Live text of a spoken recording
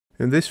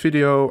In this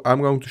video I'm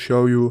going to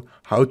show you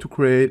how to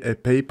create a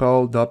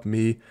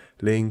paypal.me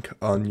link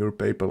on your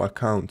PayPal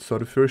account. So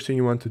the first thing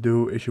you want to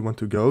do is you want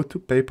to go to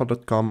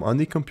paypal.com on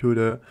the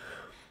computer.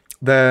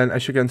 Then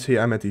as you can see,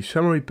 I'm at the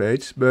summary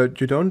page,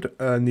 but you don't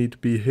need to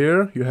be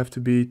here. You have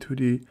to be to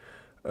the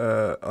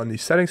on the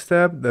settings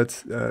tab.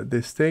 That's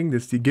this thing,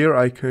 that's the gear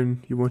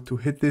icon. You want to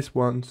hit this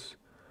once.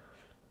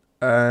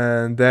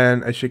 And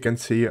then as you can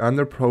see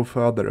under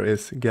profile there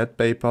is get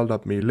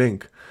paypal.me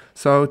link.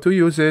 So to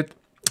use it,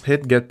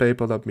 hit get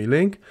paypal.me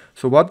link.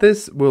 So what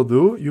this will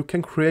do, you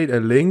can create a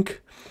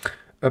link,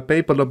 a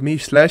paypal.me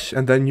 /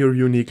 and then your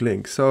unique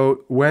link.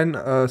 So when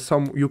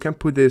you can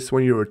put this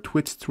when you're a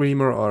Twitch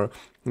streamer or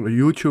a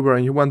YouTuber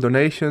and you want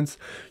donations,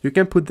 you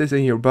can put this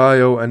in your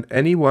bio, and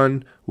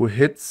anyone who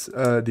hits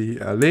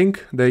the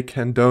link, they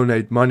can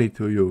donate money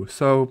to you.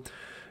 So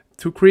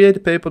to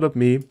create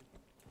paypal.me,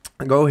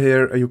 go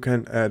here, you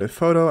can add a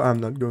photo.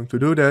 I'm not going to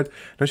do that.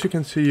 As you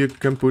can see, you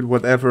can put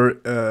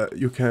whatever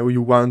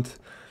you want,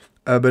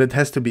 but it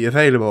has to be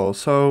available.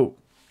 So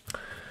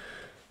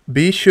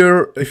be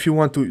sure if you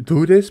want to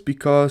do this,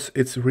 because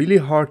it's really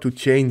hard to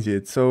change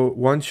it. So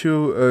once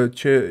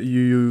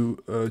you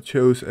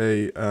chose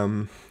a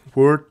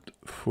word,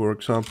 for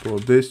example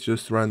this,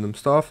 just random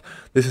stuff,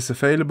 this is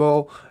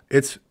available,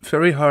 it's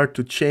very hard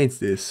to change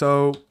this.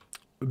 So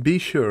be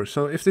sure.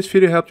 So if this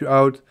video helped you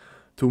out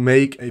to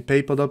make a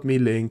paypal.me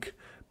link,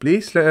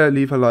 please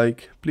leave a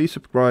like, please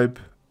subscribe,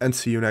 and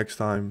see you next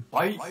time.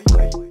 Bye.